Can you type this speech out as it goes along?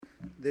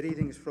The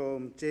readings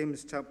from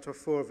James chapter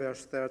 4,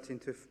 verse 13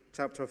 to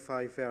chapter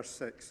 5, verse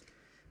 6,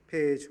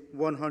 page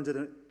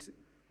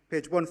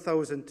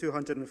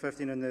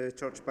 1215 in the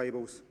Church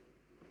Bibles.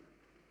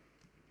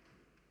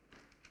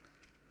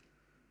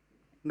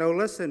 Now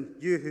listen,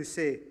 you who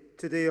say,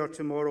 today or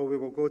tomorrow we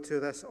will go to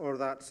this or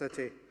that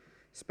city,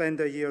 spend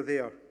a year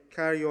there,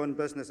 carry on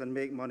business and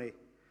make money.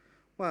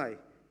 Why?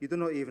 You do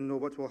not even know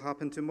what will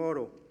happen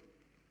tomorrow.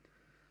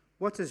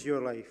 What is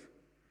your life?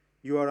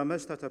 You are a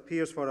mist that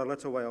appears for a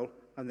little while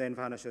and then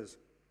vanishes.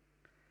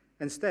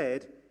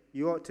 Instead,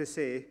 you ought to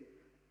say,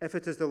 if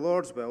it is the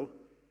Lord's will,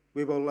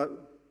 we will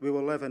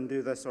live and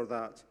do this or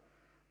that.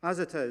 As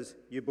it is,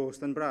 you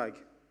boast and brag.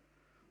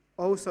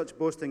 All such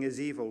boasting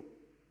is evil.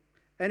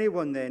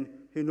 Anyone then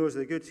who knows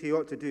the good he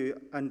ought to do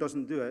and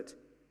doesn't do it,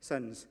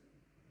 sins.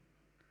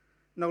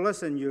 Now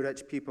listen, you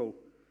rich people,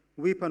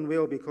 weep and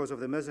wail because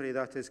of the misery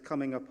that is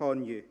coming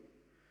upon you.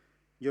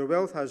 Your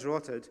wealth has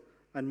rotted,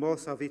 and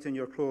moths have eaten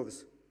your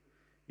clothes.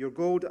 Your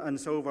gold and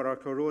silver are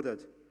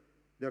corroded.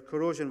 Their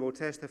corrosion will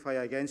testify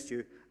against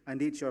you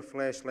and eat your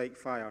flesh like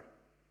fire.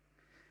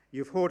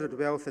 You've hoarded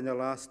wealth in the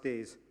last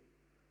days.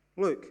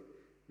 Look,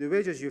 the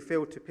wages you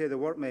failed to pay the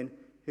workmen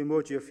who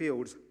mowed your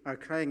fields are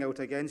crying out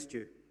against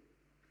you.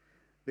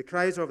 The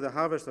cries of the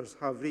harvesters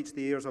have reached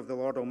the ears of the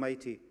Lord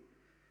Almighty.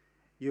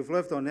 You've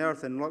lived on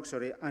earth in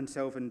luxury and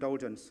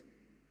self-indulgence.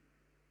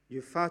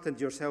 You've fattened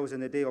yourselves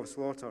in the day of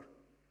slaughter.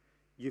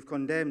 You've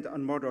condemned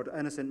and murdered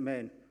innocent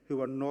men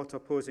who are not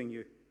opposing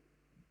you.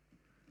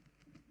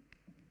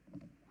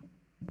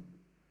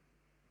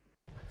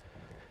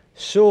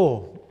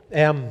 So,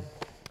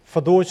 for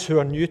those who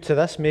are new to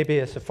this, maybe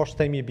it's the first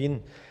time you've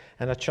been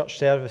in a church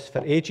service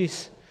for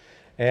ages.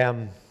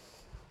 When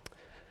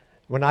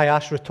I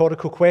ask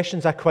rhetorical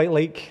questions, I quite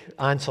like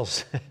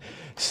answers.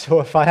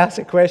 So if I ask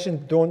a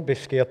question, don't be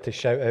scared to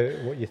shout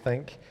out what you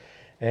think.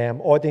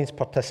 Audience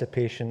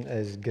participation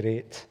is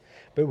great.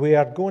 But we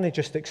are going to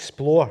just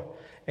explore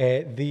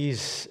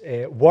these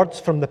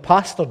words from the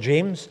pastor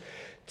James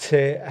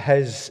to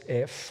his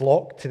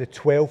flock, to the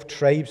 12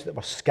 tribes that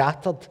were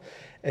scattered,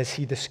 as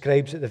he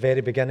describes at the very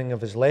beginning of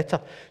his letter.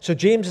 So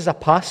James is a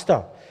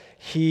pastor.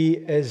 He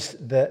is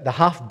the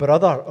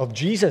half-brother of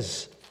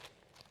Jesus.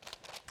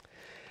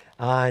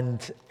 And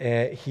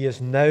he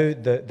is now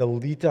the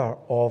leader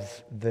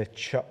of the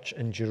church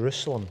in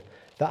Jerusalem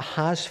that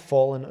has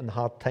fallen in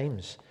hard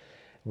times.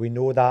 We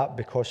know that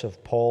because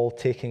of Paul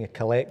taking a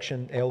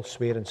collection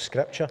elsewhere in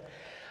Scripture.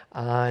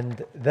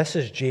 And this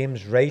is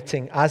James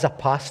writing as a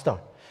pastor.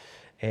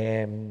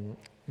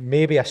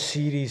 Maybe a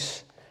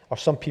series, or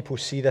some people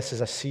see this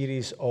as a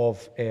series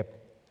of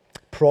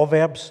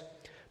Proverbs,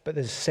 but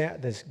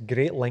there's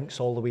great links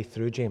all the way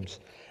through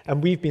James.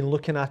 And we've been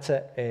looking at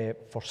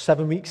it for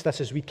 7 weeks. This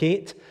is week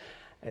 8.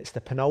 It's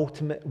the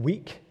penultimate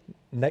week.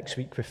 Next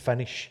week we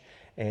finish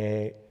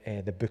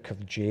the book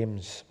of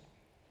James.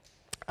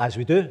 As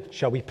we do,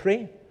 shall we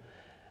pray?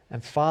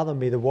 And Father,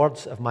 may the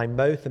words of my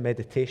mouth and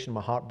meditation of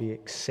my heart be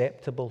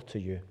acceptable to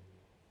you.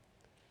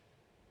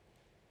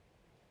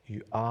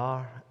 You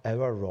are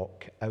our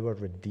rock, our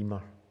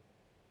Redeemer.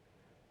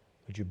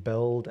 Would you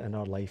build in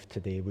our life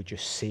today? Would you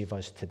save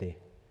us today?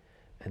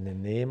 In the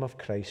name of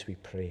Christ we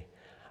pray.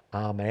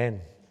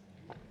 Amen.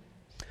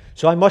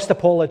 So I must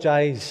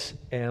apologize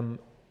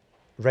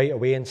right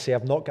away and say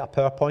I've not got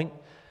a PowerPoint.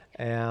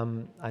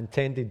 I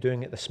intended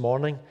doing it this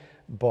morning,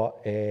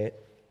 but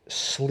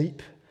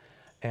sleep.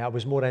 I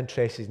was more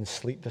interested in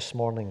sleep this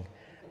morning,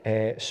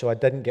 so I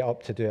didn't get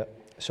up to do it.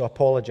 So I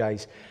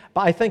apologize.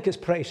 But I think it's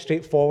pretty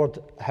straightforward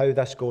how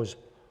this goes.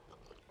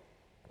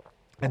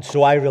 And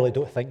so I really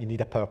don't think you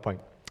need a PowerPoint.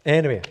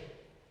 Anyway,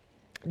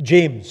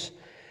 James.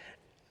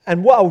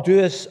 And what I'll do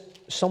is,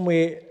 some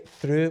way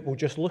through, we'll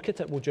just look at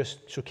it.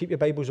 So keep your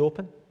Bibles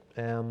open.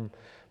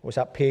 Was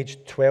that page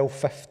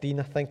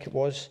 1215, I think it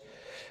was,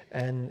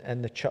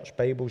 in the church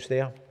Bibles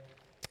there.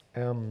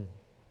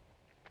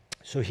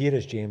 So here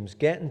is James,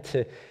 getting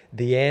to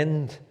the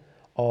end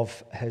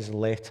of his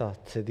letter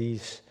to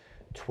these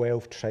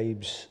 12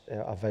 tribes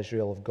of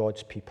Israel, of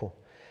God's people.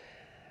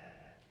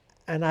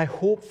 And I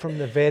hope from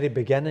the very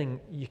beginning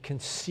you can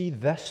see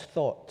this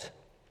thought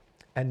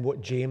in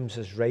what James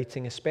is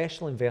writing,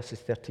 especially in verses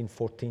 13,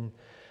 14,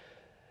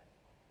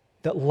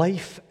 that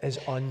life is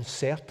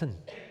uncertain.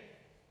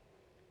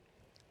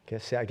 Okay,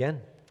 say it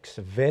again. It's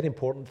a very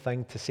important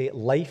thing to say.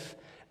 Life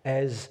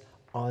is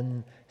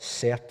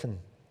uncertain.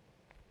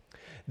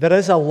 There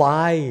is a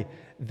lie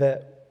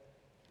that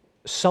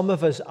some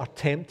of us are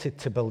tempted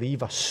to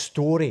believe, a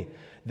story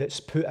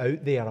that's put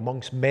out there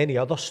amongst many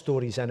other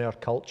stories in our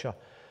culture,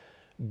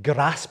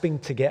 grasping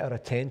to get our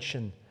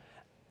attention.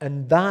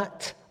 And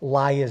that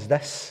lie is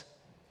this,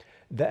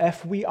 that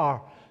if we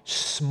are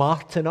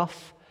smart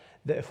enough,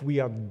 that if we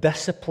are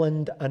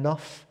disciplined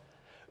enough,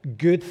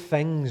 good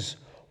things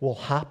will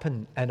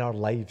happen in our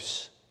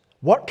lives.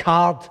 Work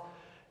hard,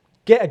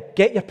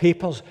 get your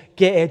papers,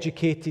 get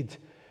educated,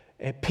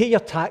 pay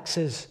your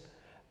taxes,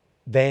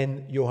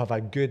 then you'll have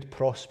a good,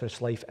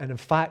 prosperous life. And in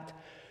fact,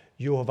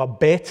 you'll have a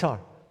better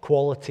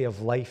quality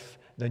of life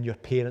than your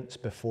parents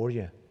before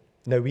you.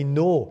 Now, we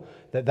know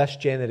that this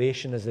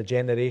generation is the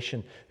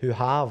generation who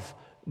have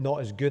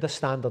not as good a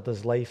standard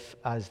as life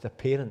as their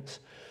parents.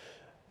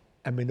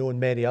 And we know in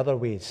many other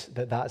ways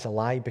that that's a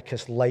lie,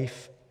 because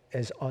life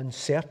is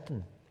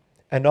uncertain.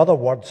 In other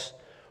words,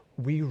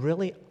 we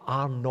really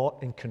are not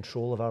in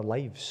control of our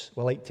lives.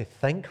 We like to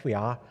think we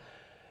are,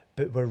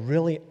 but we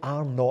really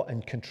are not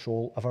in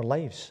control of our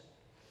lives.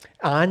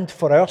 And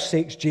for our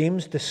sakes,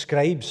 James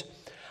describes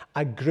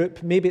a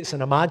group, maybe it's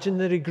an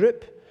imaginary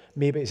group,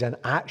 maybe it's an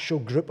actual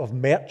group of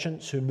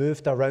merchants who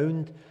moved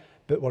around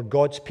but were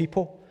God's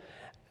people.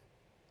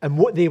 And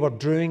what they were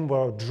doing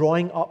were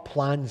drawing up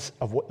plans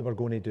of what they were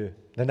going to do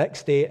the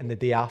next day and the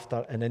day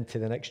after and into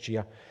the next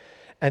year.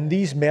 And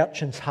these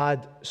merchants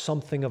had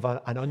something of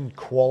an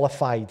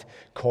unqualified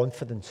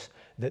confidence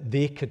that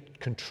they could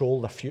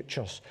control their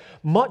futures.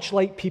 Much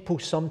like people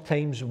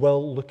sometimes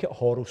will look at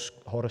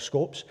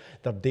horoscopes,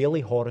 their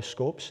daily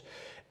horoscopes.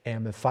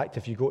 In fact,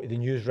 if you go to the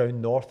news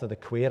round north of the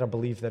Quair, I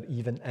believe they're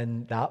even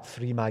in that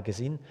free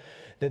magazine,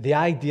 that the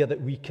idea that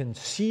we can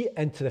see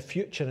into the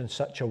future in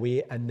such a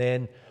way and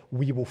then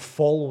we will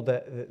follow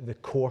the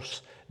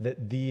course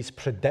that these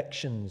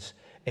predictions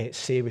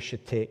say we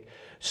should take.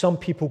 Some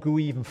people go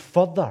even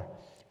further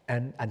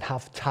and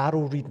have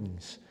tarot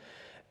readings.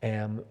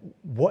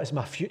 What is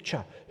my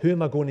future? Who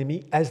am I going to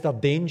meet? Is there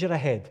danger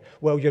ahead?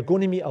 Well, you're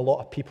going to meet a lot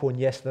of people, and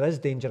yes, there is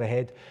danger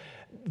ahead.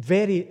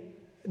 Very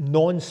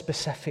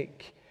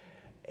non-specific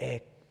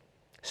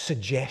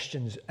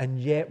suggestions, and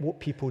yet what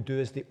people do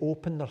is they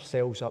open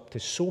themselves up to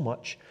so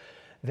much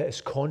that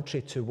is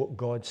contrary to what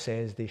God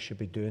says they should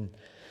be doing.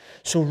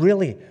 So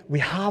really, we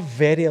have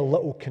very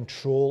little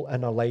control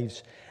in our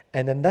lives.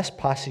 And in this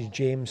passage,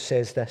 James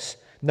says this: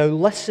 "Now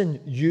listen,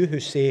 you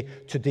who say,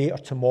 today or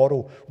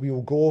tomorrow we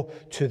will go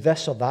to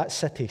this or that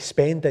city,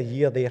 spend a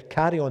year there,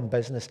 carry on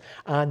business,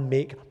 and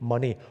make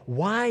money.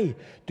 Why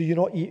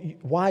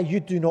you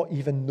do not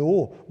even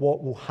know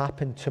what will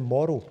happen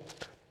tomorrow?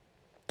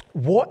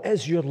 What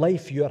is your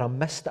life? You are a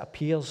mist that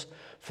appears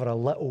for a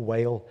little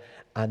while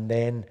and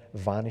then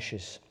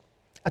vanishes."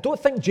 I don't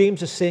think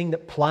James is saying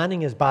that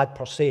planning is bad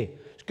per se.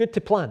 It's good to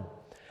plan.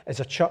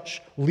 As a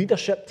church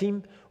leadership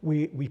team,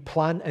 we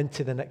plan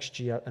into the next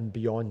year and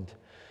beyond.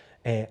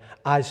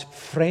 As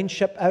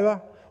Friendship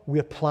Hour,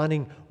 we're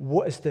planning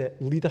what is the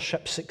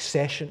leadership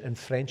succession in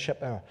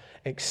Friendship Hour,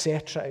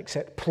 etc.,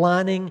 etc.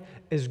 Planning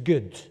is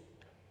good.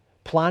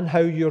 Plan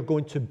how you're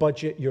going to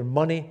budget your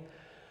money.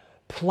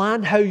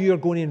 Plan how you're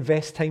going to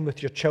invest time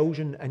with your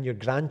children and your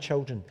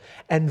grandchildren.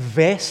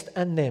 Invest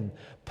in them.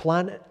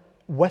 Plan it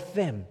with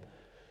them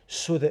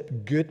so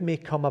that good may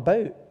come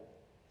about.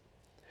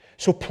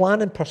 So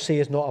planning per se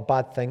is not a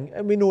bad thing,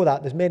 and we know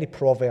that. There's many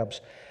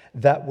proverbs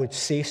that would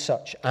say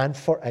such. And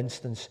for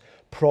instance,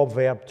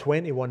 Proverb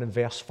 21 and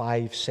verse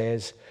 5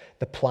 says,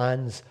 "The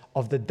plans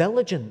of the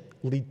diligent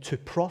lead to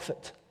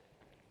profit."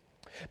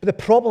 But the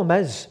problem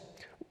is,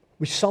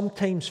 we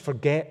sometimes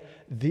forget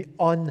the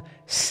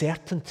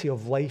uncertainty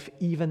of life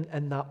even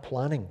in that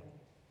planning.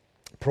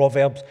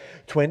 Proverbs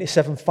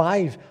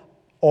 27:5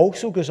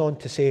 also goes on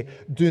to say,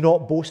 "Do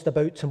not boast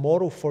about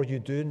tomorrow, for you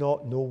do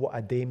not know what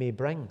a day may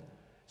bring."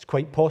 It's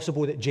quite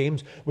possible that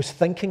James was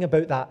thinking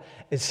about that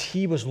as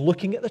he was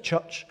looking at the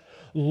church,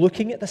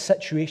 looking at the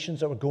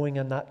situations that were going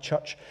in that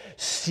church,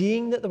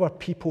 seeing that there were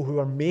people who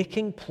were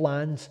making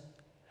plans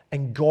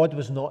and God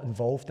was not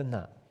involved in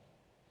that.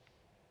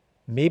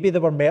 Maybe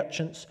there were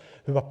merchants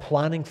who were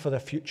planning for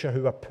their future,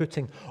 who were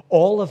putting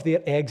all of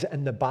their eggs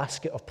in the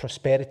basket of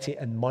prosperity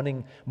and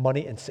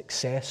money and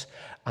success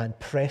and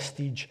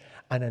prestige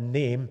and a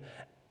name.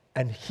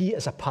 And he,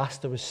 as a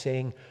pastor, was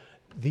saying,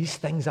 these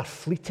things are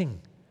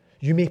fleeting.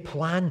 You may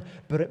plan,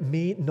 but it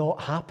may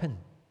not happen.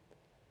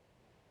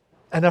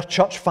 In our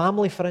church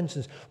family, for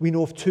instance, we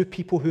know of 2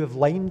 people who have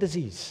Lyme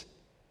disease.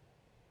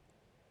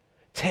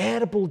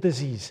 Terrible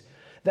disease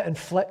that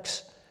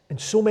inflicts in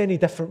so many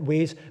different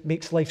ways,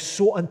 makes life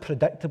so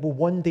unpredictable,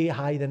 one day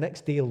high, the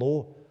next day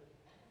low,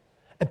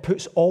 and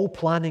puts all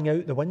planning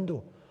out the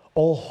window.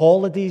 All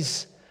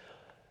holidays,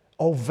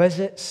 all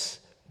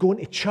visits, going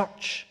to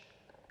church,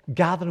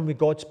 gathering with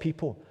God's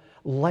people.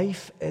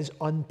 Life is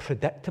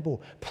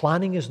unpredictable.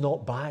 Planning is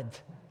not bad.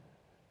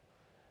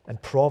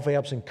 And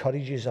Proverbs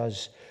encourages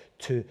us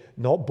to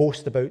not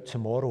boast about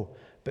tomorrow,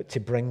 but to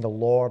bring the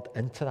Lord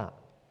into that.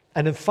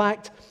 And in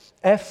fact,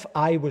 if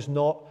I was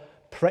not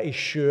pretty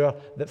sure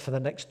that for the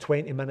next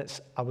 20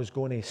 minutes I was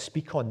going to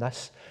speak on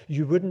this,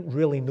 you wouldn't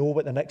really know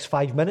what the next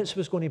 5 minutes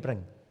was going to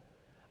bring.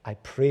 I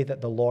pray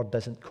that the Lord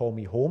doesn't call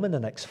me home in the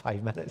next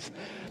 5 minutes.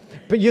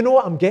 But you know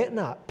what I'm getting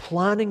at?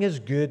 Planning is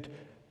good,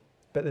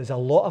 but there's a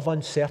lot of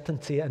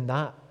uncertainty in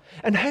that.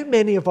 And how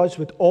many of us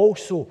would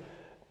also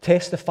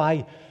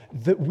testify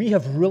that we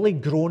have really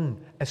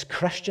grown as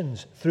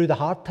Christians through the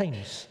hard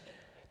times?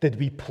 Did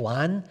we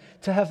plan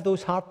to have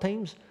those hard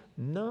times?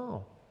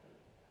 No.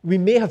 We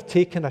may have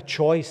taken a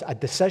choice, a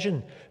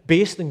decision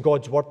based on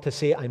God's word to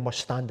say, I must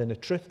stand in the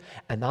truth,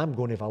 and I'm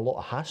going to have a lot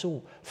of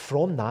hassle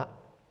from that.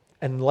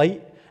 And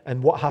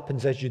what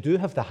happens is you do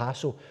have the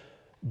hassle,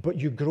 but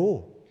you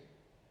grow.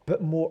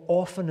 But more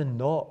often than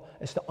not,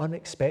 it's the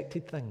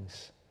unexpected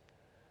things.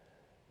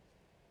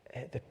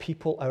 The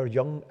people, our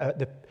young,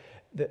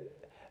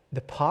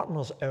 the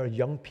partners our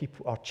young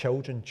people, our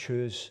children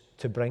choose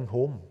to bring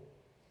home.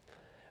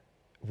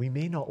 We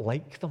may not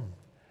like them.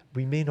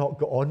 We may not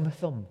get on with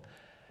them.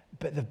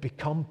 But they've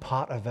become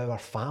part of our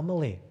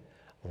family.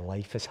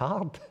 Life is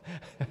hard.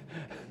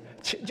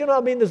 Do you know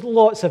what I mean? There's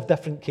lots of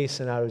different case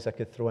scenarios I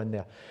could throw in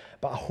there.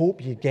 But I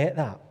hope you get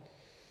that.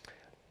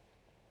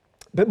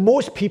 But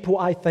most people,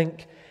 I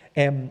think,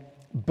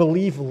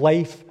 believe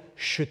life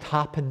should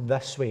happen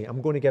this way.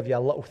 I'm going to give you a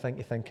little thing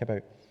to think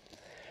about.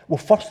 Well,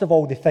 first of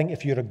all, they think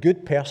if you're a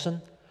good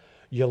person,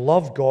 you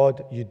love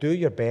God, you do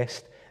your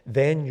best,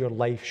 then your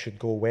life should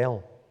go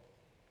well.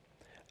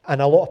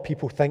 And a lot of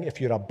people think if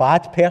you're a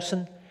bad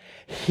person,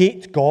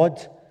 hate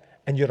God,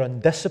 and you're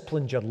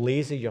undisciplined, you're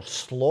lazy, you're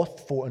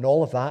slothful, and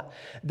all of that,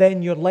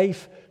 then your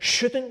life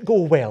shouldn't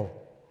go well.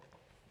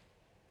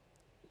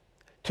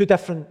 Two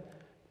different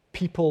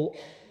people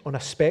on a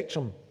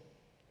spectrum.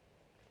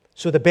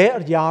 So the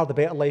better you are, the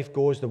better life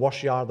goes. The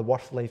worse you are, the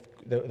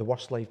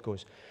worse life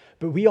goes.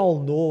 But we all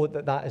know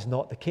that that is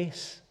not the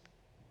case.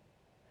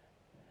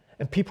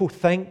 And people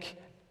think,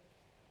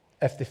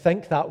 if they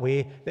think that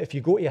way, that if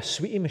you go to a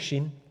sweetie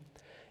machine,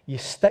 you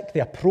stick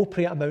the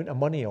appropriate amount of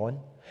money on,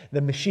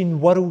 the machine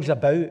whirls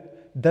about,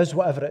 does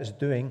whatever it is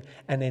doing,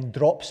 and then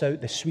drops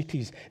out the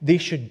sweeties. They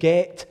should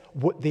get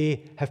what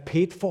they have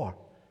paid for.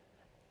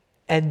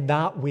 In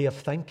that way of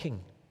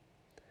thinking.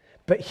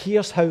 But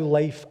here's how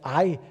life,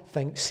 I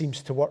think,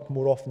 seems to work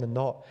more often than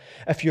not.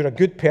 If you're a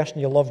good person,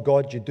 you love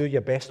God, you do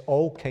your best,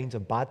 all kinds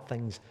of bad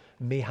things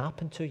may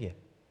happen to you.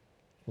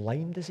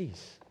 Lyme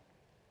disease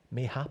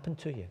may happen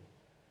to you.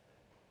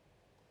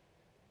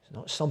 It's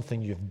not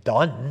something you've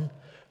done.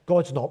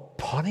 God's not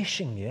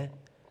punishing you.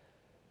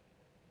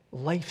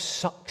 Life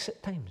sucks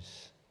at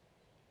times.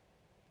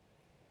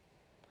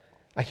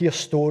 I hear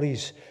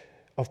stories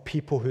of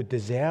people who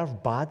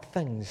deserve bad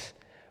things,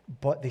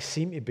 but they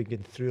seem to be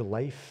going through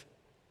life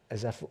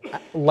as if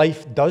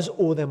life does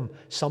owe them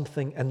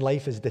something and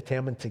life is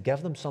determined to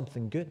give them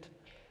something good.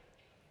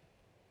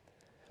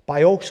 But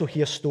I also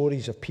hear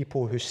stories of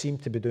people who seem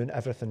to be doing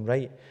everything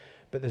right,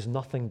 but there's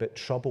nothing but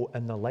trouble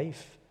in their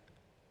life.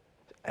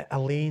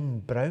 Elaine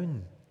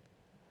Brown,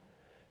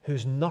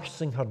 who's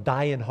nursing her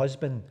dying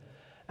husband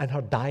and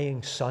her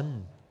dying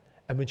son,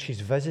 and when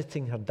she's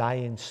visiting her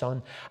dying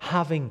son,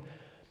 having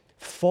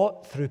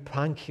fought through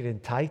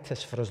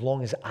pancreatitis for as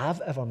long as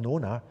I've ever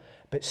known her,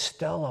 but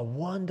still a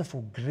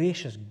wonderful,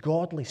 gracious,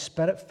 godly,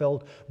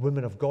 spirit-filled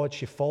woman of God,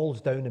 she falls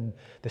down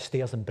the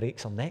stairs and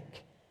breaks her neck.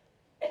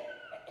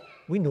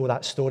 We know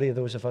that story,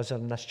 those of us who are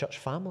in this church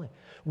family.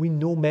 We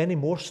know many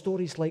more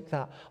stories like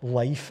that.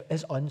 Life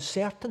is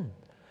uncertain.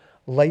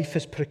 Life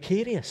is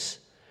precarious.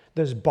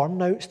 There's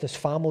burnouts, there's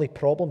family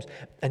problems,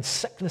 and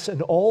sickness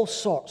and all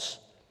sorts.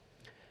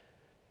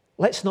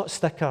 Let's not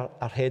stick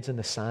our heads in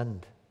the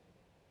sand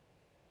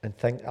and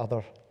think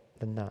other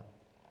than that.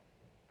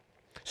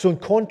 So in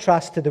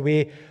contrast to the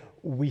way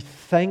we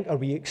think or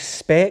we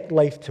expect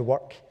life to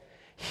work,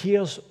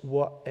 here's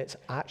what it's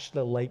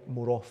actually like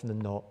more often than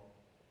not.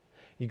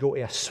 You go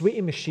to a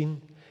sweetie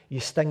machine, you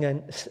stick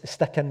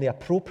in the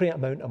appropriate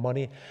amount of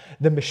money,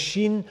 the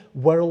machine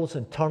whirls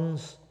and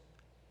turns,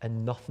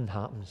 and nothing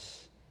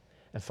happens.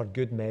 And for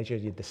good measure,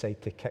 you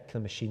decide to kick the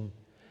machine.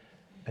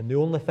 And the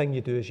only thing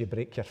you do is you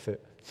break your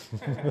foot.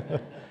 Do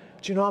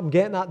you know what I'm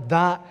getting at?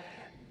 That,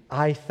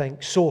 I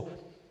think. So,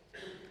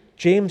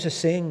 James is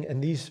saying in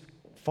these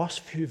first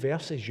few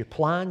verses, you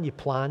plan, you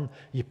plan,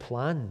 you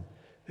plan.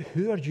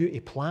 Who are you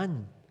to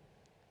plan?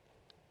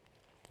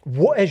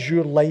 What is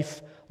your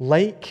life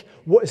like?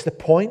 What is the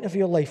point of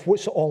your life?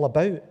 What's it all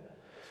about?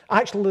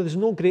 Actually, there's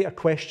no greater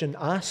question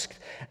asked.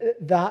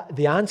 That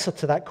the answer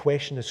to that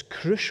question is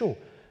crucial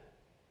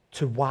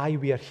to why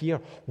we are here,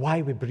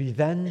 why we breathe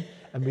in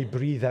and we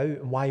breathe out,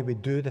 and why we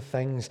do the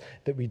things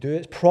that we do.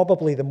 It's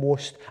probably the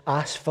most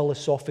asked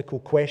philosophical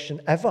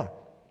question ever.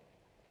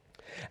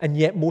 And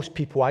yet most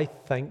people, I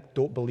think,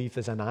 don't believe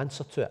there's an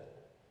answer to it.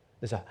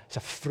 It's a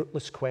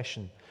fruitless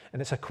question.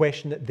 And it's a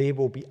question that they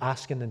will be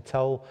asking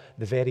until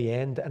the very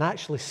end, and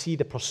actually see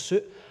the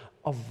pursuit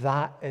of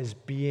that as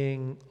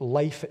being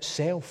life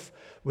itself,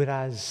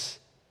 whereas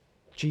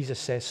Jesus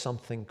says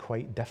something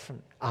quite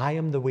different. I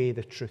am the way,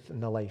 the truth,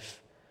 and the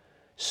life.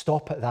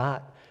 Stop at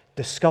that,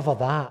 discover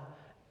that,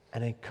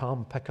 and then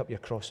come, pick up your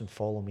cross and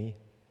follow me.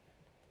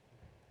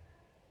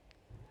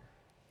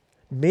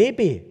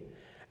 Maybe,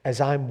 as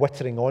I'm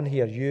whittering on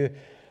here, you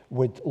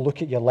would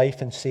look at your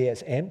life and say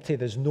it's empty,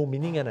 there's no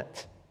meaning in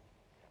it.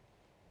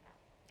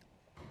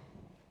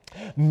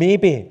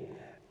 Maybe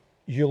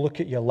you look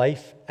at your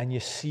life and you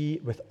see,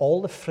 with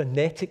all the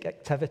frenetic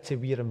activity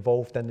we are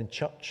involved in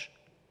church,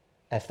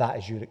 if that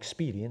is your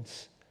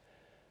experience,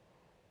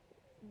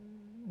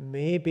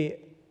 maybe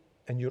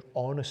in your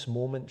honest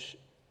moments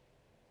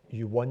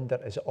you wonder,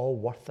 is it all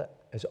worth it?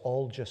 Is it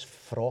all just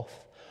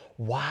froth?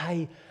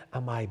 Why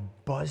am I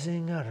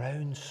buzzing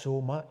around so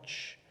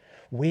much?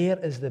 Where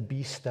is the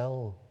be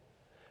still?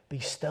 Be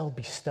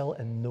still,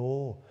 and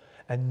know.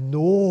 and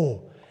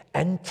know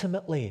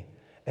intimately,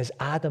 as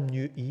Adam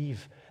knew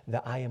Eve,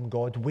 that I am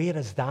God. Where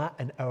is that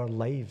in our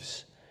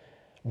lives?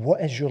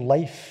 What is your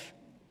life?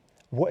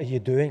 What are you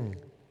doing?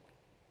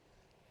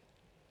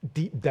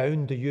 Deep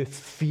down, do you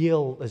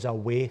feel there's a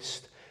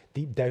waste?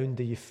 Deep down,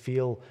 do you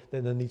feel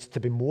that there needs to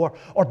be more?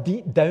 Or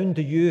deep down,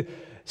 do you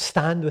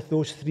stand with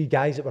those 3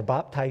 guys that were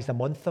baptized a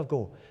month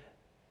ago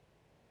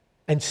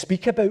and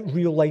speak about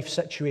real life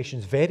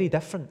situations, very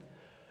different?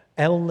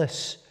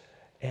 Illness,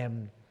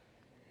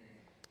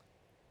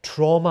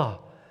 trauma,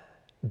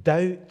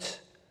 doubt,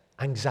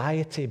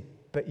 anxiety,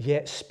 but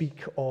yet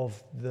speak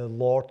of the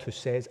Lord who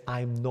says,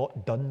 I'm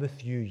not done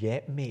with you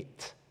yet,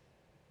 mate.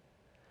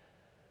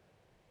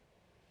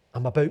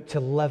 I'm about to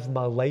live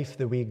my life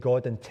the way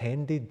God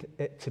intended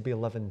it to be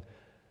living.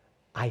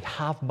 I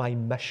have my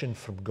mission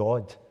from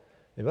God.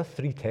 There were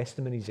 3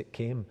 testimonies that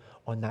came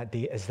on that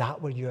day. Is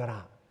that where you're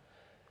at?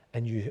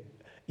 And you,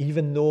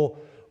 even though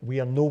we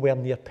are nowhere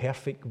near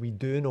perfect, we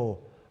do know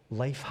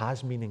life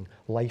has meaning,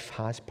 life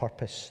has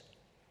purpose.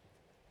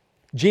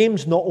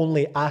 James not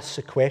only asks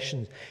the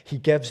questions, he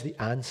gives the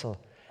answer.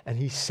 And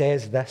he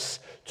says this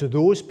to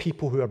those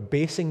people who are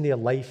basing their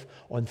life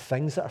on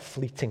things that are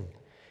fleeting.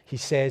 He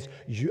says,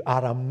 you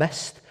are a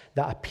mist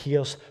that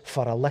appears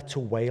for a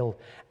little while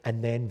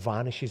and then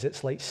vanishes.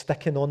 It's like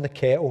sticking on the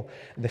kettle,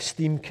 the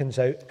steam comes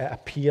out, it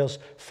appears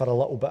for a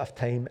little bit of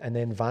time and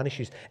then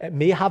vanishes. It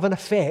may have an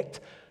effect.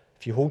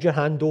 If you hold your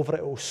hand over it,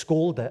 it will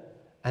scald it,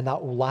 and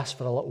that will last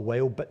for a little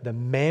while, but the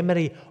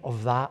memory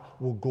of that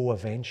will go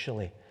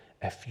eventually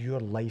if your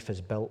life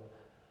is built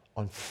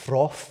on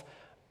froth,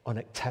 on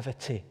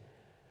activity,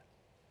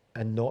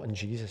 and not in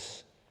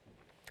Jesus.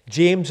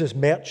 James's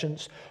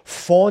merchants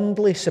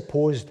fondly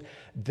supposed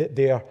that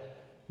their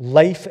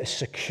life is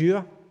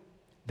secure,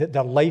 that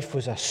their life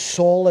was a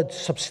solid,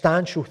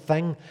 substantial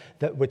thing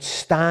that would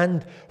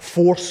stand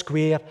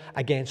foursquare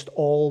against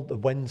all the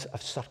winds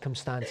of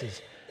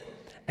circumstances.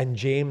 And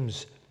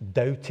James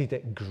doubted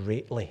it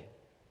greatly.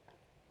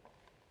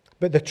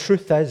 But the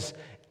truth is,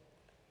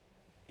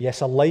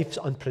 yes, our life's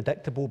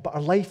unpredictable, but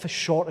our life is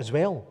short as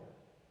well.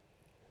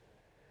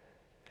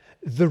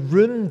 The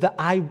room that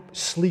I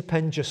sleep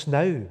in just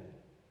now,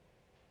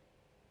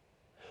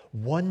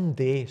 one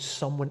day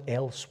someone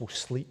else will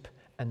sleep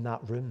in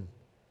that room,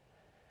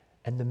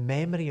 and the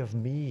memory of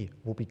me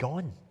will be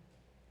gone.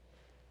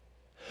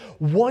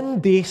 One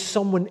day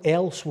someone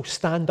else will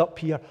stand up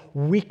here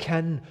week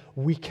in,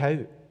 week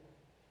out,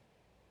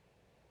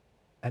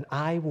 and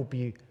I will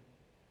be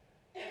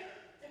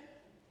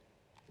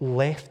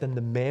left in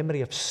the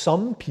memory of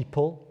some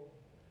people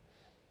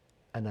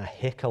and a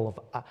heck of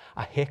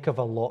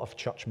a lot of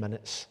church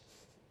minutes.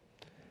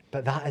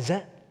 But that is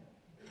it.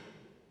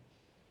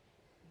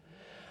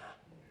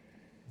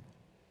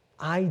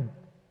 I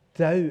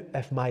doubt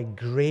if my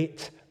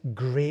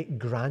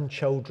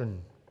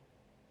great-great-grandchildren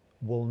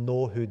will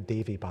know who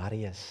Davy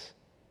Barry is.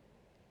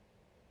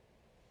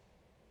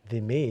 They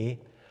may,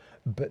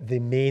 but they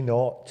may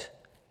not,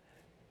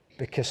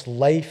 because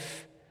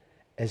life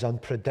is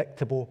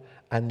unpredictable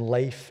and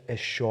life is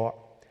short.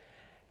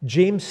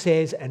 James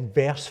says in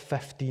verse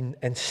 15,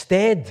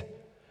 instead,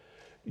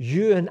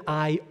 you and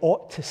I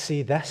ought to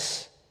say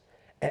this,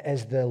 it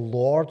is the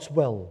Lord's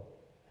will.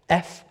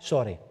 If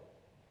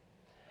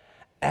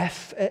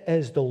it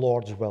is the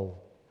Lord's will,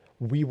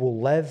 we will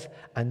live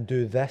and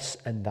do this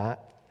and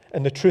that.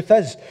 And the truth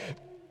is,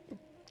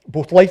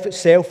 both life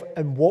itself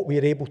and what we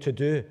are able to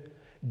do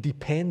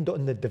depend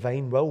on the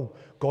divine will,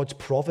 God's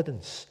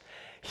providence.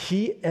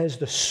 He is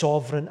the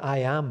sovereign I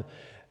am.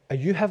 Are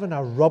you having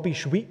a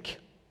rubbish week?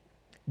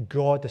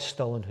 God is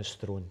still on his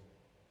throne.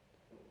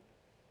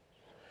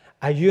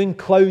 Are you in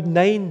cloud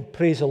 9?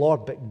 Praise the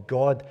Lord, but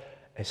God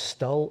is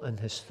still on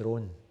his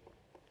throne.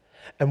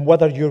 And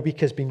whether your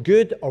week has been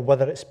good or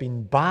whether it's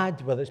been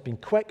bad, whether it's been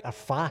quick or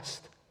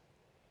fast,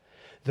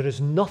 there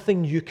is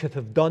nothing you could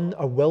have done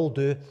or will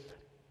do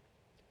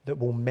that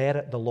will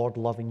merit the Lord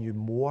loving you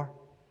more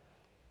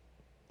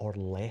or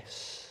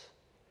less.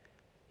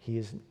 He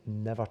is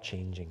never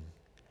changing,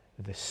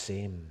 the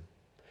same.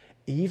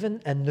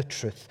 Even in the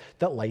truth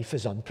that life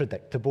is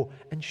unpredictable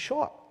and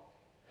short.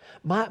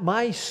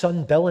 My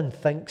son Dylan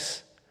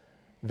thinks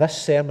this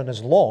sermon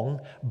is long,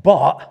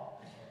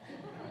 but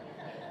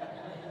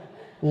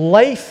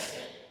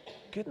life,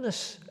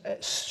 goodness,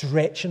 it's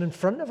stretching in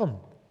front of him.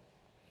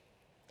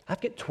 I've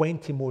got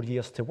 20 more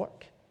years to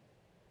work.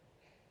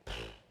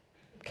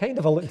 Kind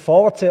of looking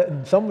forward to it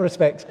in some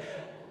respects.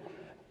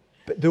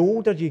 But the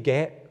older you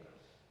get,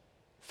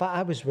 in fact,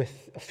 I was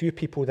with a few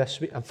people this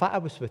week. In fact, I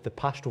was with the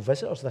pastoral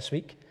visitors this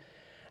week,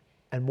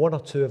 and one or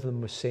two of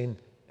them was saying,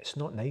 it's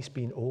not nice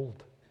being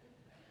old.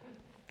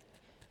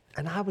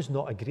 And I was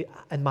not agree.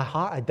 In my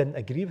heart, I didn't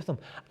agree with them.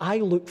 I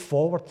look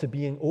forward to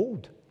being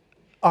old.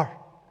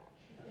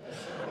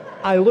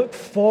 I look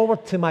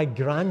forward to my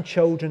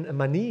grandchildren and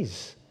my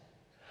niece.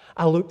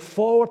 I look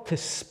forward to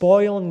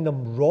spoiling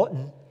them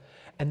rotten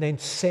and then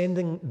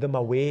sending them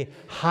away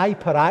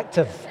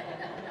hyperactive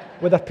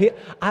with their parents.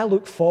 I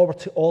look forward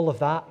to all of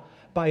that,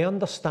 but I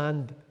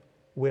understand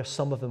where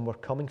some of them were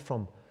coming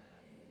from.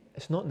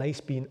 It's not nice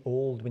being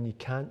old when you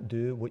can't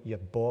do what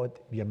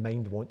your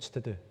mind wants to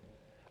do,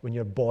 when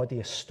your body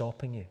is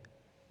stopping you.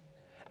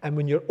 And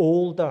when you're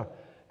older,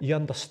 you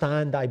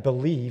understand, I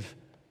believe,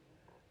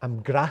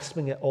 I'm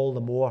grasping it all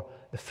the more,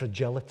 the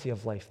fragility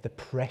of life, the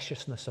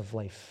preciousness of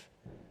life.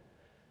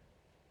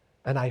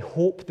 And I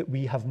hope that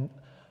we have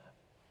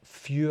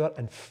fewer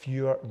and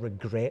fewer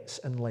regrets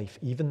in life,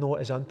 even though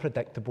it is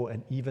unpredictable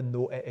and even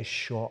though it is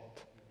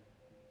short.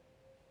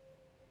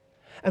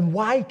 And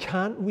why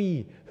can't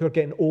we, who are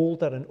getting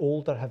older and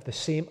older, have the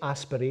same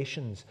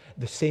aspirations,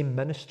 the same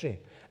ministry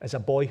as a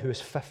boy who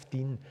is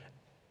 15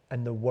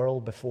 in the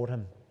world before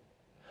him?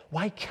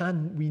 Why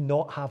can we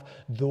not have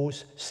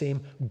those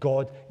same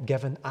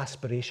God-given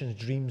aspirations,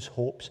 dreams,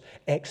 hopes,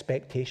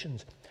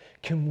 expectations?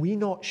 Can we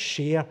not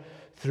share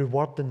through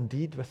word and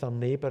deed with our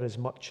neighbour as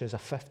much as a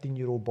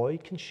 15-year-old boy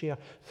can share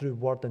through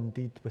word and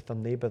deed with their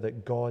neighbour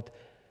that God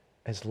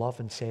is love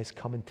and says,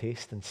 come and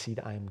taste and see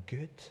that I am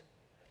good?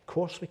 Of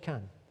course we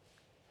can.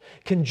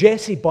 Can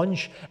Jesse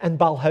Bunch in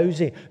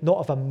Balhousie not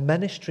have a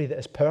ministry that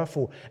is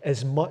powerful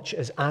as much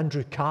as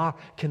Andrew Carr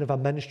can have a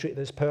ministry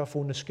that is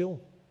powerful in the school?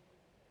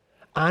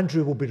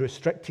 Andrew will be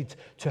restricted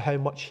to how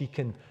much he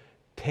can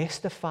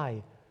testify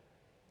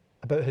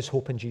about his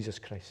hope in Jesus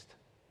Christ.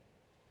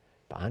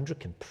 But Andrew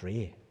can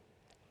pray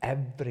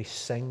every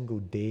single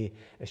day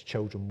as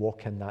children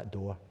walk in that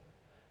door,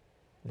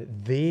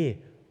 that they,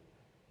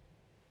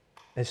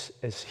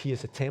 as he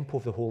is a temple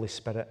of the Holy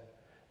Spirit,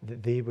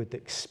 that they would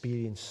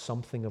experience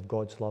something of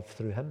God's love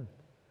through him.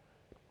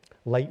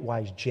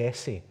 Likewise,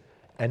 Jessie,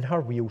 in her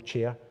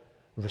wheelchair,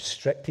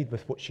 restricted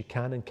with what she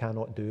can and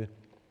cannot do,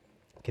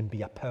 can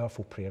be a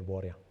powerful prayer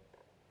warrior.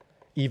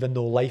 Even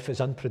though life is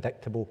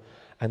unpredictable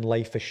and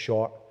life is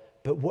short,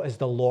 but what is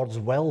the Lord's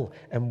will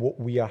and what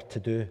we are to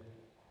do?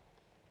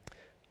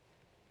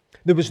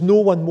 There was no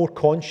one more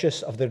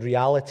conscious of the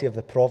reality of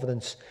the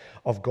providence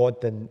of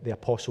God than the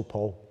Apostle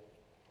Paul.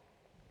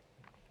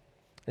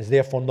 It's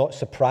therefore not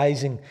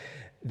surprising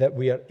that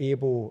we are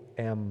able,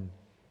 when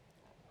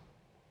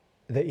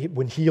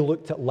he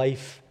looked at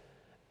life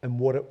and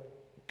what it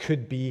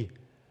could be,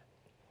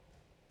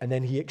 and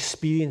then he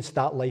experienced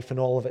that life in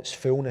all of its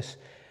fullness,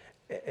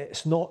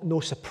 it's no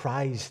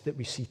surprise that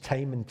we see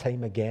time and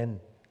time again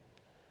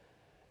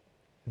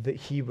that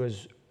he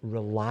was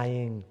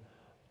relying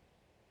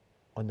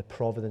on the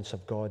providence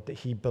of God, that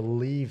he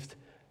believed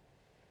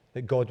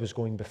that God was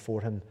going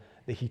before him,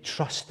 that he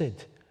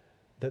trusted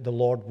that the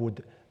Lord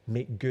would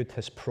make good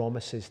his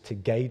promises to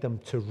guide him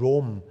to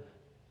Rome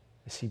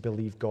as he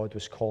believed God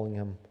was calling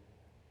him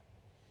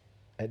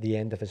at the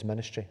end of his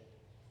ministry.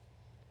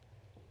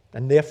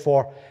 And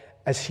therefore,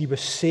 as he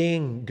was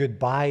saying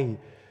goodbye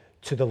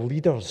to the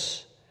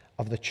leaders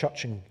of the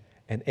church in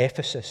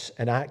Ephesus,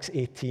 in Acts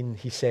 18,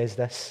 he says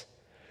this: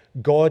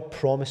 God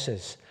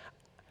promises,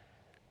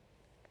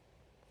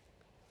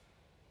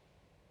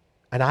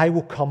 and I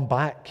will come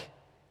back.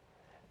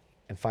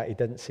 In fact, he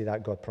didn't say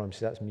that, God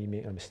promises. That's me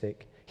making a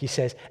mistake. He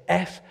says,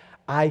 if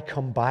I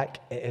come back,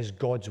 it is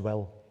God's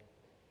will.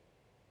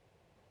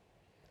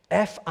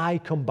 If I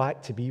come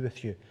back to be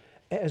with you,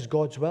 it is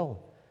God's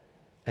will.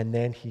 And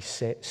then he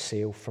set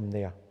sail from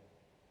there.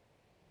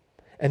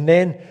 And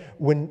then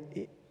when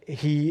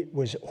he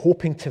was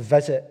hoping to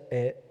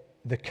visit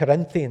the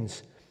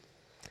Corinthians,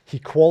 he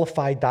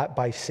qualified that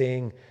by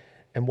saying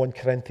in 1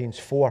 Corinthians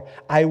 4,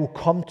 I will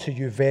come to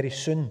you very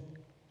soon,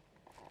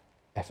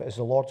 if it is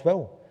the Lord's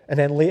will. And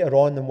then later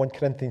on in 1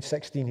 Corinthians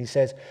 16, he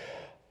says,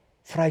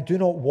 for I do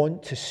not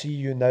want to see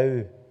you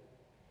now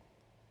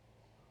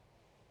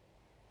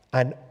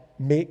and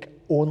make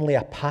only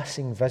a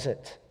passing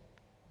visit.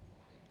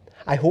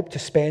 I hope to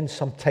spend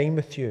some time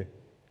with you.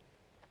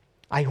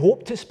 I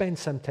hope to spend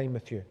some time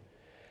with you,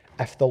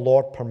 if the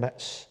Lord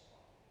permits.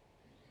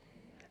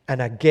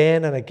 And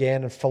again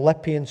in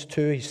Philippians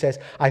 2, he says,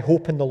 I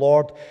hope in the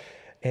Lord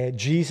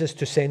Jesus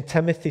to send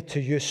Timothy to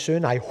you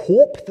soon. I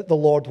hope that the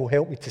Lord will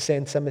help me to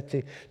send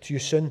Timothy to you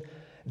soon,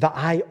 that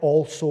I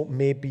also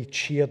may be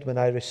cheered when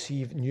I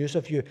receive news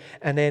of you.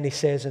 And then he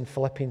says in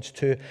Philippians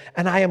 2,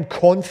 and I am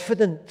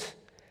confident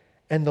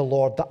in the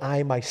Lord that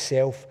I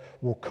myself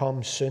will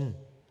come soon.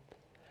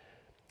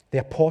 The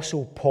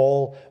Apostle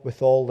Paul,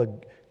 with all the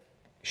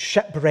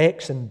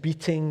shipwrecks and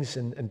beatings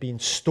and being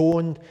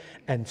stoned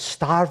and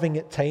starving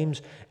at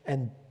times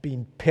and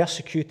being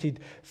persecuted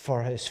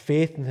for his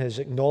faith and his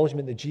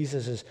acknowledgement that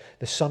Jesus is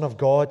the Son of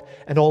God,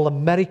 and all the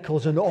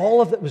miracles and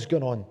all of that was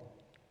going on,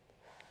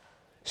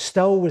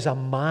 still was a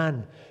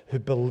man who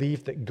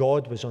believed that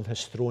God was on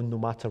his throne no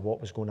matter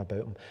what was going about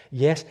him.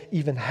 Yes,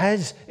 even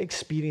his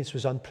experience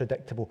was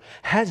unpredictable.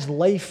 His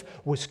life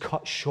was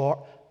cut short,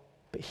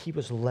 but he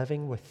was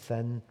living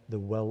within the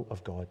will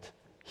of God.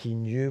 He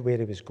knew where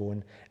he was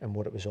going and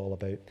what it was all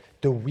about.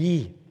 Do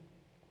we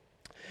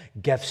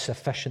give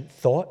sufficient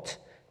thought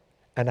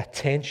and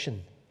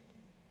attention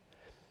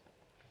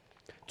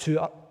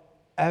to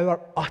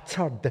our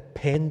utter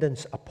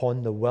dependence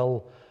upon the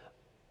will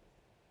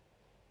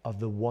of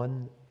the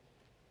one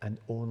and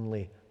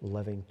only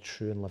living,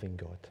 true and living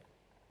God?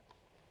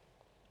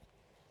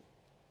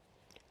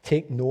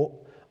 Take note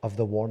of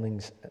the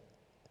warnings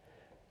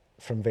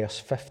from verse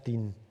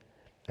 15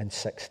 and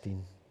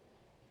 16.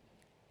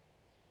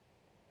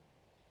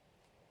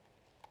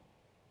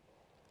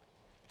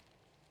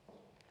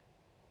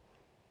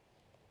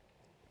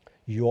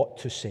 You ought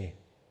to say,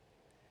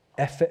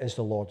 if it is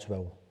the Lord's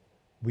will,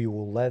 we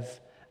will live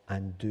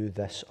and do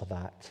this or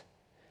that.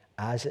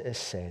 As it is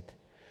said,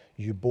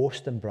 you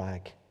boast and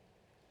brag.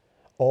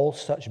 All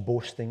such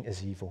boasting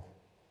is evil.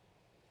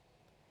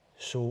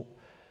 So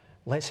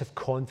let's have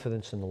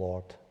confidence in the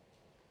Lord.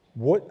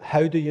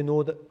 How do you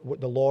know that what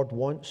the Lord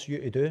wants you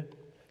to do?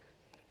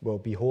 Well,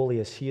 be holy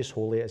as he is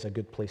holy is a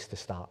good place to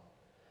start.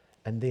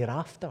 And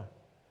thereafter,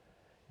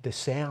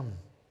 discern.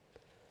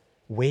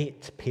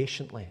 Wait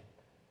patiently.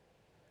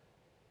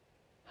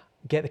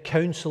 Get the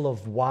counsel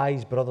of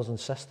wise brothers and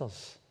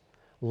sisters.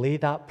 Lay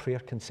that prayer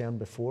concern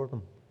before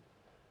them.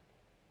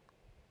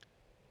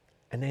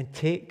 And then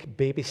take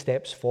baby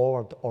steps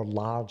forward or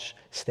large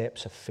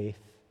steps of faith.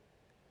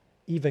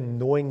 Even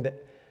knowing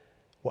that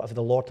whatever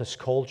the Lord has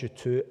called you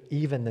to,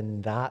 even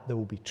in that there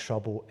will be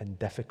trouble and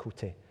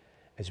difficulty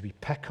as we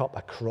pick up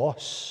a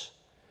cross,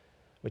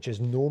 which is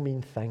no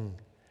mean thing,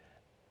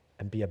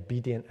 and be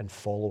obedient and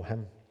follow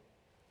him.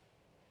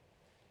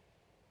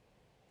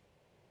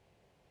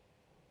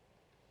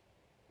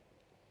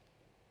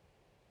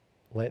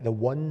 Let the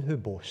one who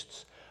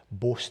boasts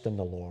boast in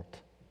the Lord.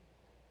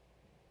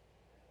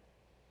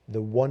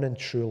 The one and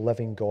true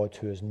living God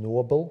who is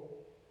knowable,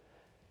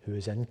 who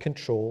is in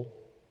control,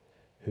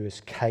 who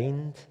is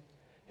kind,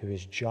 who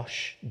is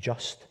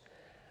just,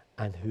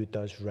 and who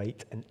does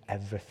right in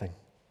everything.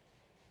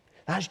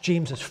 That's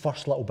James's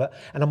first little bit,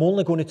 and I'm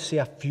only going to say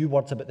a few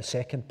words about the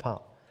second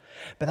part.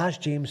 But that's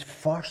James'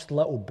 first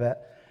little bit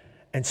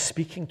in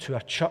speaking to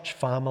a church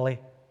family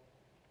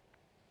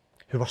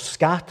who were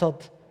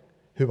scattered,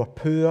 who were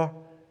poor.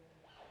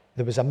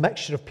 There was a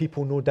mixture of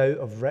people, no doubt,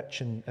 of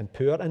rich and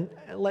poor. And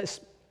let's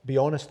be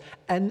honest,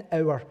 in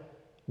our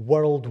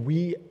world,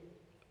 we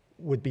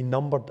would be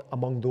numbered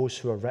among those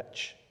who are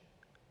rich.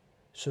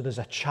 So there's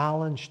a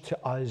challenge to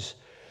us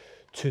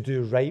to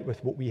do right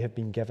with what we have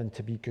been given,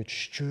 to be good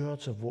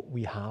stewards of what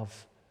we have,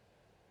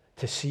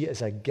 to see it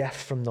as a gift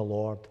from the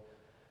Lord,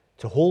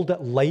 to hold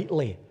it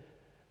lightly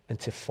and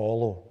to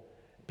follow.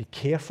 Be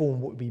careful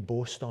in what we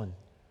boast on.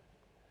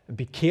 And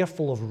be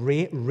careful of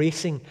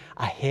racing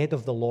ahead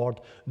of the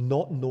Lord,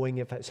 not knowing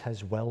if it's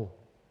his will.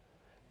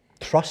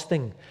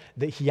 Trusting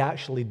that he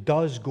actually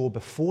does go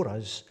before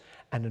us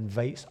and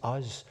invites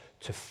us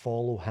to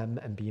follow him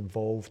and be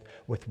involved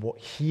with what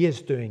he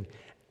is doing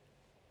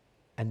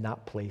in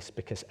that place,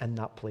 because in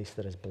that place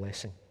there is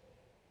blessing.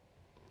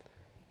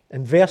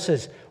 In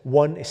verses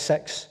 1 to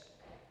 6,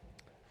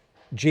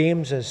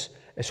 James is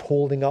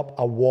holding up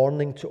a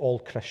warning to all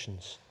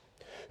Christians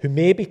who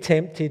may be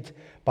tempted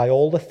by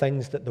all the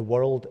things that the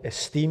world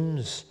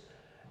esteems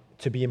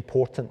to be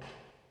important.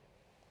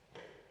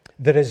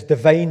 There is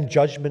divine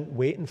judgment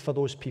waiting for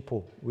those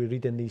people we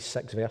read in these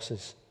 6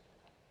 verses.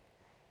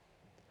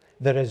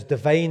 There is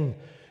divine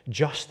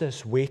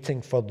justice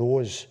waiting for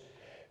those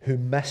who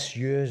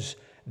misuse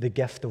the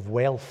gift of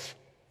wealth.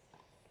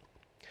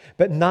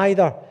 But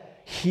neither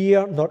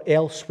here nor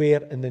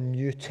elsewhere in the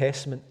New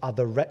Testament are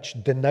the rich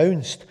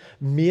denounced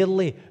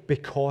merely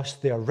because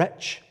they are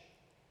rich,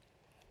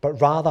 but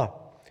rather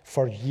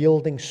for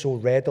yielding so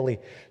readily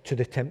to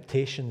the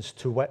temptations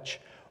to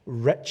which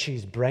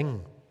riches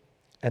bring.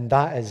 And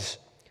that is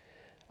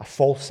a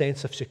false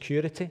sense of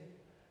security.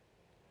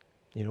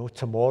 You know,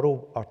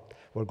 tomorrow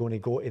we're going to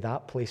go to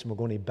that place and we're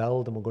going to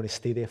build and we're going to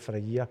stay there for a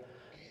year.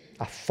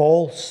 A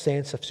false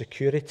sense of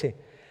security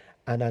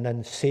and an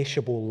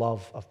insatiable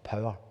love of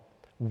power.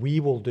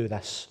 We will do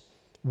this.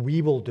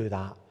 We will do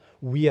that.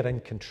 We are in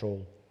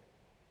control.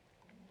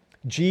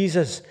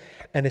 Jesus,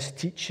 in his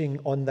teaching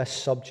on this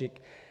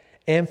subject,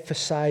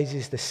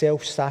 emphasizes the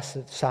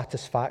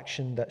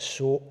self-satisfaction that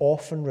so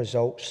often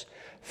results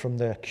from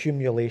the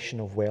accumulation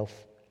of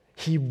wealth.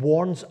 He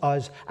warns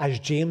us, as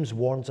James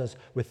warns us,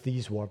 with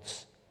these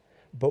words: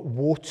 "But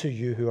woe to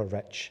you who are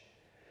rich,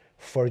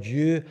 for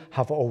you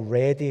have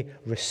already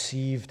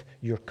received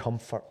your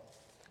comfort."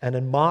 And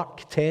in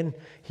Mark 10,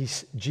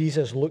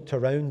 Jesus looked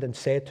around and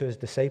said to his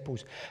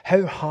disciples,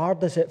 "How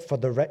hard is it for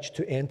the rich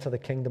to enter the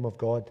kingdom of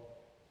God?"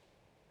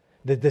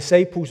 The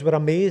disciples were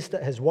amazed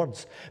at his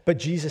words. But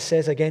Jesus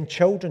says again,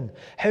 "Children,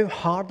 how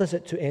hard is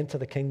it to enter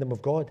the kingdom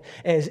of God?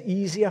 It is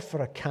easier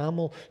for a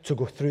camel to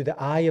go through the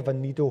eye of a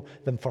needle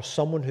than for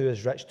someone who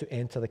is rich to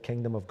enter the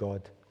kingdom of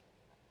God."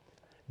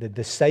 The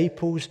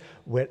disciples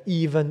were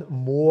even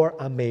more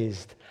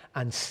amazed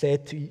and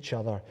said to each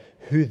other,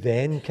 "Who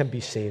then can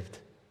be saved?"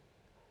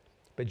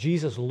 But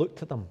Jesus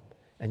looked at them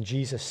and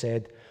Jesus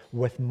said,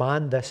 "With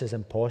man this is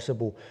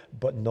impossible,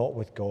 but not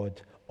with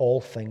God.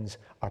 All things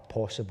are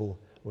possible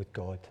with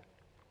God."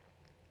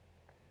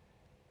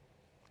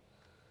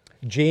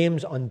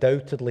 James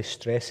undoubtedly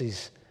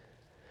stresses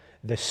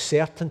the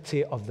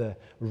certainty of the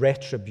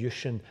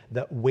retribution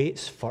that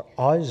waits for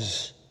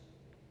us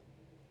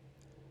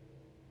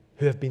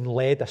who have been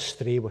led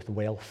astray with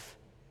wealth,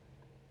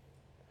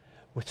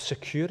 with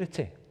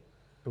security,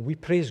 We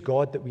praise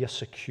God that we are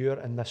secure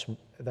in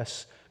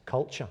this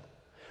culture.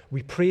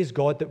 We praise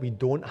God that we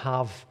don't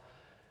have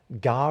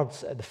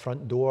guards at the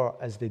front door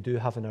as they do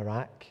have in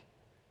Iraq.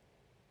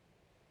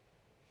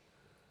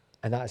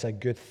 And that is a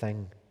good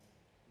thing.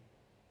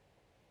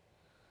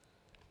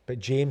 But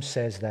James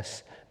says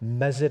this: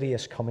 misery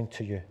is coming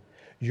to you.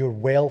 Your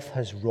wealth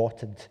has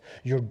rotted.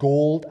 Your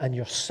gold and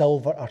your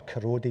silver are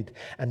corroded.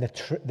 And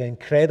the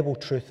incredible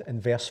truth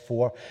in verse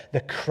 4, the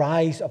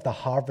cries of the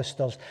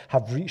harvesters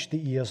have reached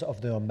the ears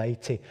of the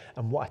Almighty.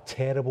 And what a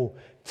terrible,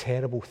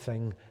 terrible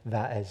thing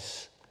that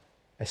is.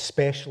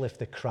 Especially if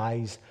the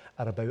cries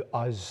are about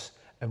us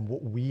and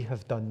what we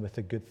have done with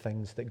the good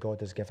things that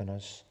God has given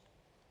us.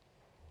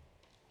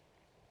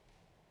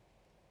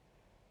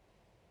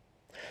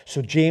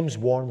 So James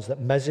warns that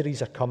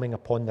miseries are coming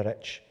upon the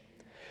rich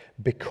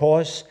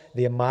because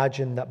they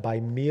imagine that by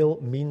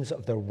means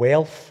of their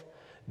wealth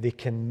they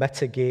can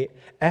mitigate,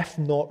 if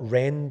not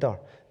render,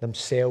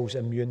 themselves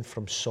immune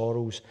from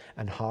sorrows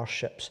and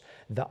hardships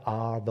that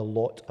are the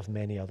lot of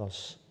many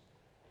others.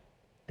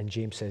 And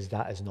James says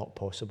that is not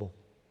possible.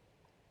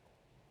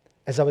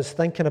 As I was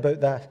thinking about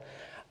that,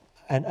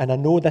 and I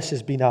know this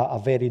has been a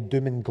very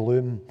doom and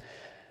gloom,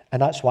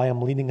 and that's why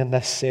I'm leaning in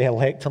this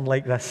lectern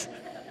like this.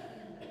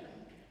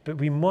 But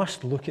we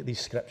must look at these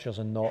scriptures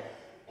and not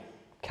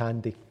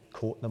candy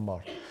coat them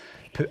or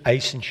put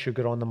ice and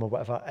sugar on them or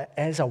whatever.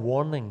 It is a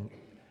warning.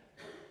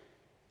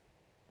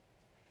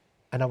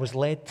 And I was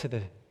led to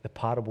the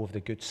parable of the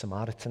Good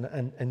Samaritan.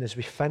 And as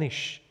we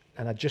finish,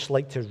 and I'd just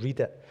like to read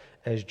it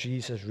as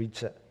Jesus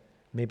reads it,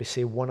 maybe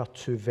say one or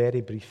two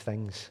very brief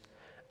things.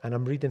 And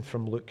I'm reading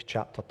from Luke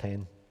chapter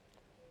 10.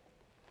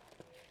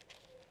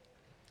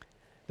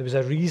 There was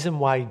a reason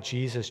why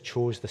Jesus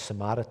chose the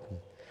Samaritan.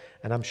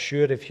 And I'm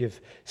sure if you've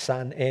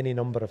sat in any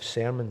number of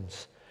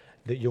sermons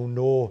that you'll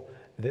know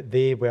that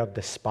they were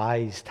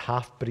despised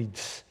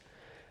half-breeds.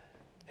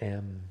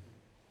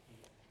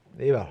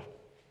 The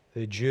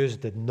Jews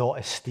did not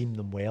esteem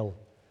them well.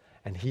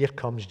 And here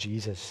comes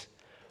Jesus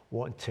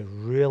wanting to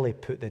really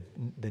put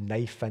the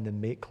knife in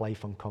and make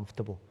life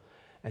uncomfortable.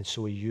 And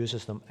so he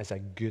uses them as a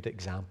good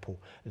example.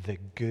 The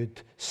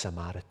Good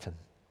Samaritan.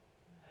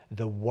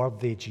 The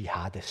worthy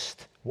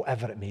jihadist,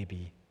 whatever it may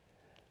be.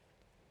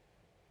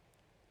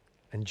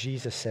 And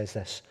Jesus says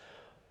this,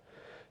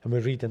 and we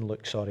read in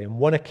Luke, on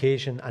one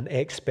occasion, an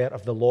expert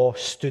of the law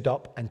stood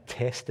up and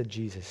tested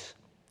Jesus.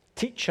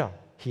 Teacher,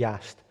 he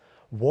asked,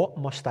 what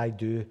must I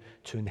do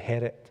to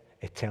inherit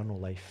eternal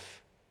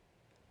life?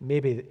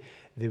 Maybe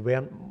they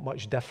weren't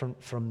much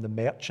different from the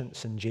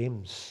merchants in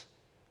James,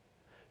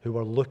 who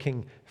were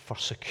looking for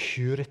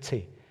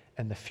security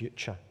in the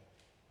future,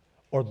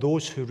 or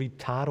those who read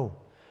tarot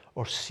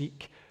or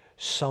seek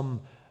some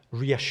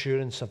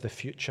reassurance of the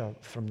future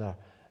from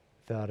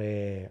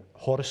their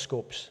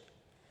horoscopes.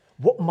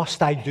 What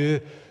must I do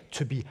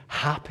to be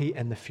happy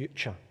in the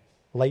future?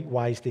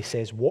 Likewise, they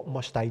says, what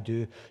must I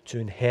do to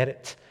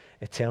inherit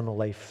eternal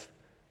life?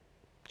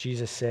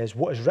 Jesus says,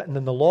 what is written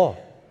in the law?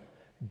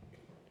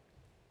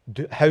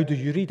 How do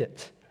you read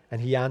it?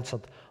 And he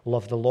answered,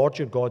 love the Lord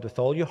your God with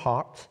all your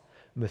heart,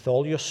 and with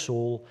all your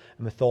soul,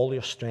 and with all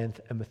your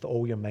strength, and with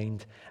all your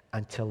mind,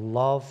 and to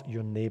love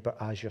your neighbor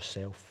as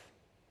yourself.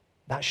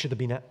 That should have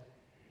been it.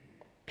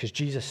 Because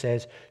Jesus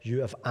says,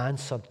 you have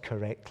answered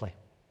correctly.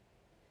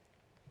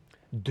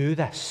 Do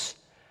this,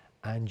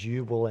 and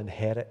you will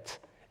inherit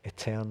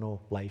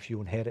eternal life. You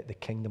will inherit the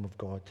kingdom of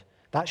God.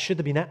 That should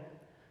have been it.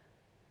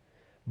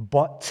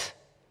 But,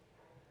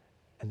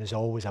 and there's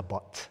always a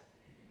but,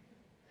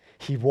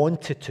 he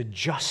wanted to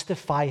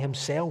justify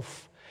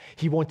himself.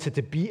 He wanted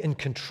to be in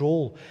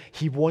control.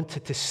 He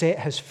wanted to set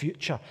his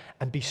future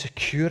and be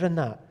secure in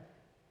that.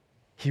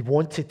 He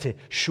wanted to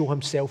show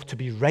himself to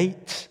be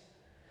right.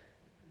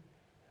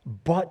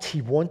 But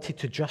he wanted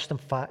to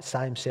justify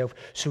himself,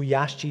 so he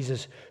asked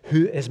Jesus,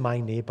 who is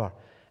my neighbor?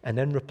 And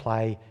in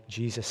reply,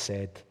 Jesus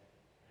said,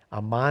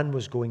 a man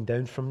was going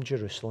down from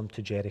Jerusalem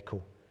to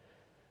Jericho.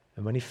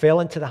 And when he fell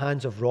into the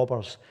hands of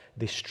robbers,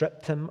 they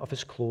stripped him of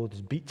his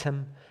clothes, beat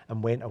him,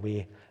 and went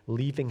away,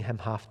 leaving him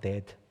half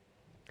dead.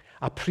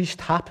 A priest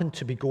happened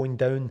to be going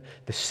down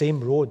the same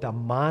road, a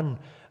man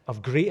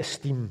of great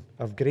esteem,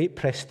 of great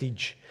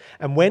prestige.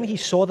 And when he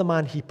saw the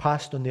man, he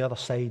passed on the other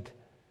side.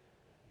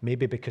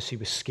 Maybe because he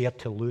was scared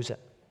to lose it.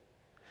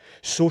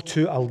 So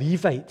too a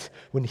Levite,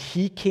 when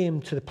he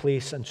came to the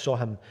place and saw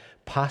him,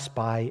 passed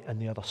by on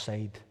the other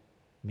side.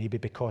 Maybe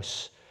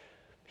because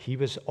he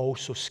was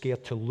also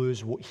scared to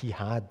lose what he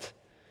had.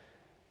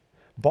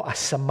 But a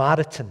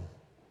Samaritan,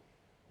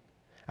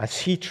 as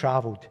he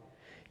traveled,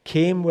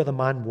 came where the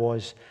man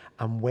was,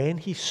 and when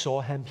he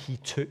saw him, he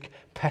took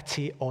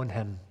pity on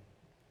him.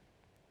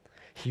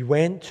 He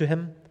went to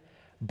him,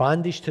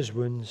 bandaged his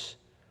wounds,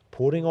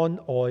 pouring on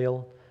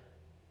oil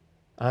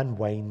and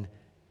wine.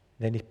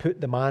 Then he put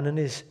the man on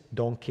his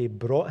donkey,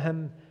 brought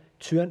him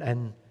to an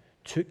inn,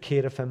 took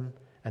care of him,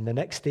 and the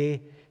next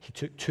day he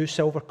took 2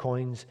 silver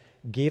coins,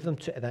 gave them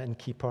to the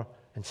innkeeper,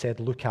 and said,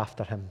 look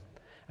after him.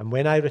 And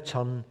when I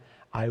return,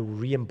 I will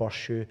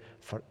reimburse you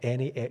for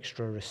any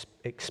extra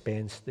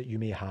expense that you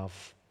may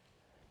have.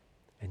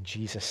 And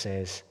Jesus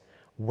says,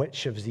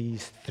 which of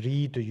these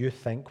three do you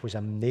think was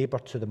a neighbor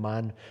to the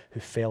man who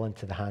fell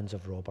into the hands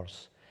of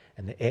robbers?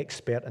 And the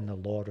expert in the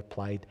law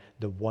replied,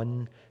 the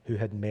one who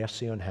had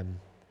mercy on him.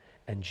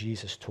 And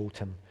Jesus told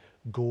him,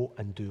 go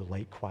and do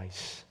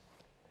likewise.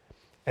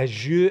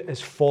 As you,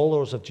 as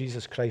followers of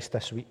Jesus Christ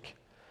this week,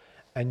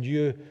 and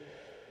you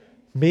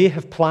may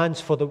have plans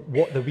for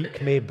what the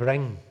week may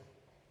bring,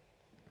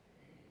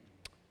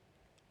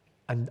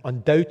 and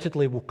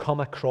undoubtedly will come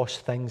across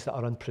things that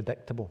are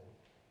unpredictable.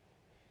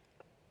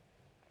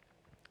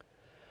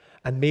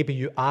 And maybe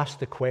you ask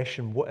the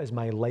question, what is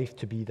my life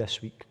to be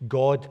this week?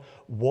 God,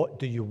 what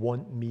do you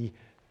want me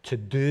to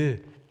do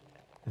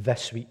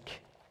this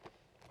week?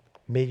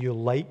 May you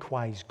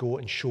likewise go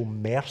and show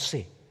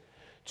mercy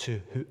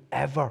to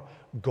whoever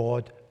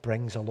God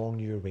brings along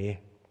your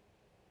way.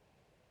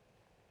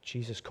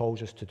 Jesus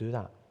calls us to do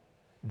that.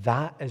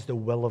 That is the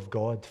will of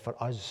God for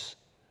us.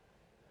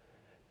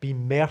 Be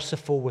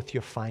merciful with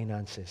your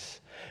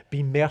finances.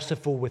 Be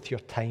merciful with your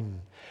time.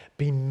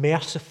 Be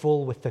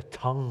merciful with the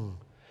tongue.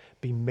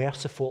 Be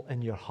merciful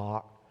in your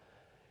heart.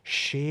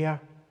 Share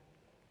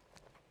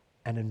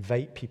and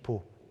invite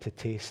people to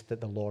taste that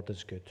the Lord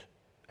is good.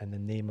 In the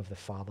name of the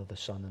Father, the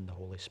Son, and the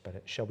Holy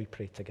Spirit. Shall we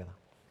pray together?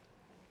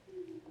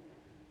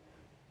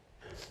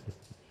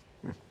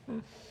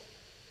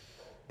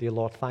 Dear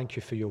Lord, thank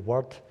you for your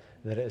word,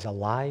 that it is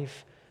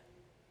alive,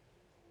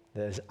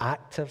 that it is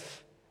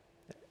active,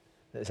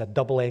 that it is a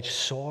double-edged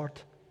sword,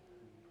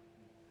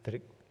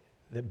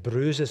 that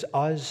bruises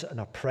us and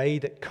our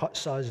pride, it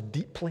cuts us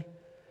deeply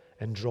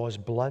and draws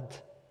blood.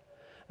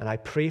 And I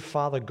pray,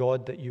 Father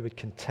God, that you would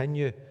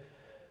continue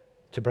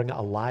to bring it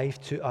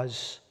alive to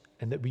us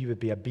and that we would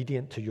be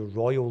obedient to your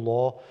royal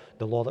law,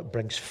 the law that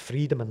brings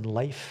freedom and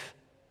life,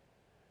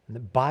 and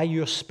that by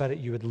your Spirit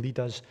you would lead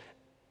us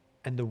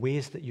in the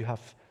ways that you have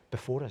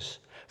before us.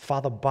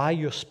 Father, by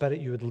your Spirit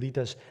you would lead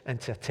us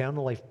into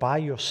eternal life. By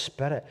your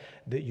Spirit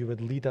that you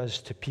would lead us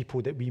to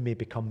people that we may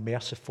become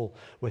merciful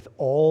with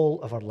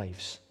all of our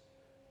lives.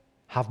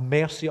 Have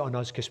mercy on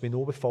us because we know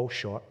we fall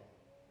short.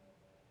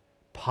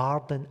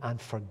 Pardon and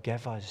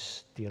forgive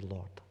us, dear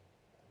Lord.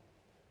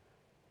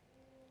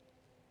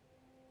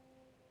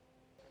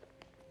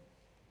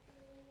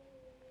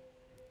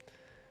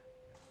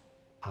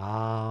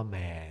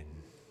 Amen.